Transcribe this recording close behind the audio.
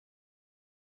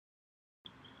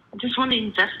I just want to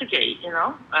investigate,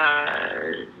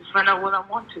 find out what I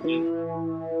want to do.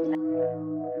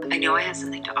 I know I have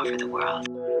something to offer the world.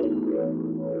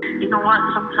 You know what?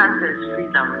 Sometimes there's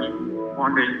freedom in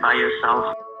wandering by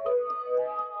yourself.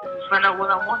 Find out what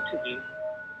I want to do.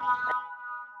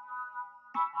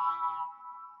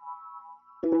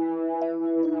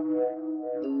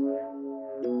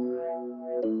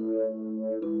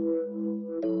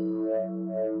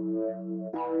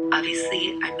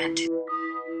 Obviously, I'm meant to.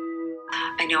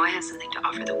 I know I have something to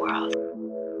offer the world.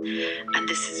 And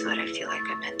this is what I feel like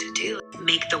I'm meant to do.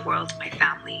 Make the world my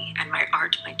family and my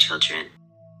art my children.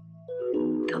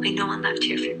 There'll be no one left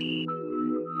here for me.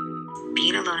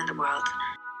 Being alone in the world,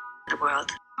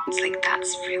 it's like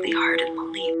that's really hard and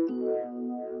lonely.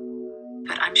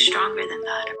 But I'm stronger than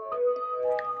that.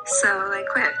 So I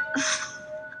quit.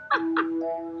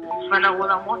 Find out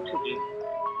what I want to do.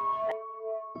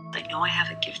 I know I have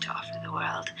a gift to offer the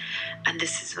world, and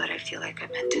this is what I feel like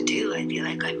I'm meant to do. I feel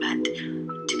like I'm meant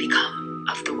to become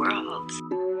of the world.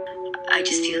 I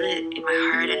just feel it in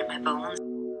my heart and in my bones.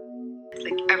 It's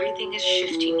like everything is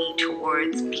shifting me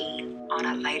towards being on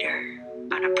a lighter,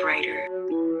 on a brighter,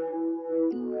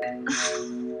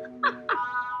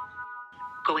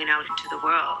 going out into the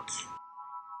world.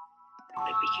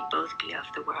 Like we can both be of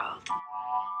the world.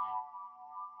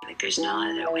 Like there's no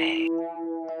other way.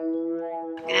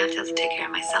 I'm gonna have to take care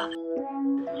of myself.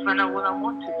 Find out what I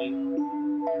want to do.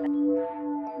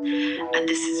 And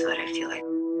this is what I feel like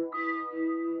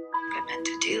I'm meant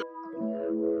to do.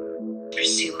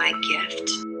 Pursue my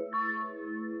gift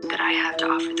that I have to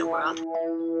offer the world,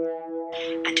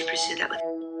 and to pursue that with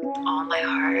all my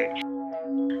heart.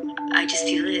 I just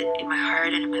feel it in my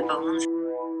heart and in my bones.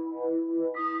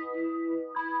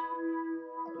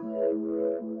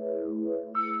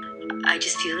 I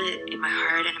just feel it in my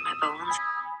heart and in my bones.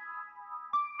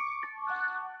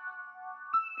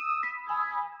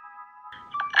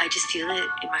 I just feel it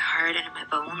in my heart and in my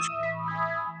bones.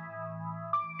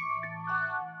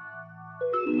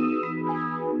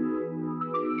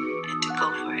 And to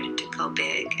go for it, and to go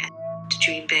big, and to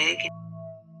dream big,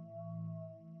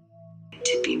 and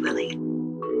to be willing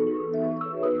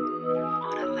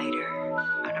on a lighter,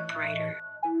 on a brighter.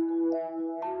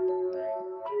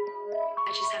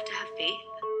 I just have to have faith.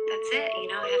 That's it. I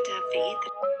have to have faith.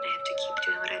 I have to keep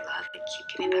doing what I love and keep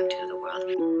giving back to the world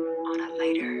on a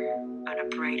lighter, on a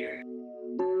brighter.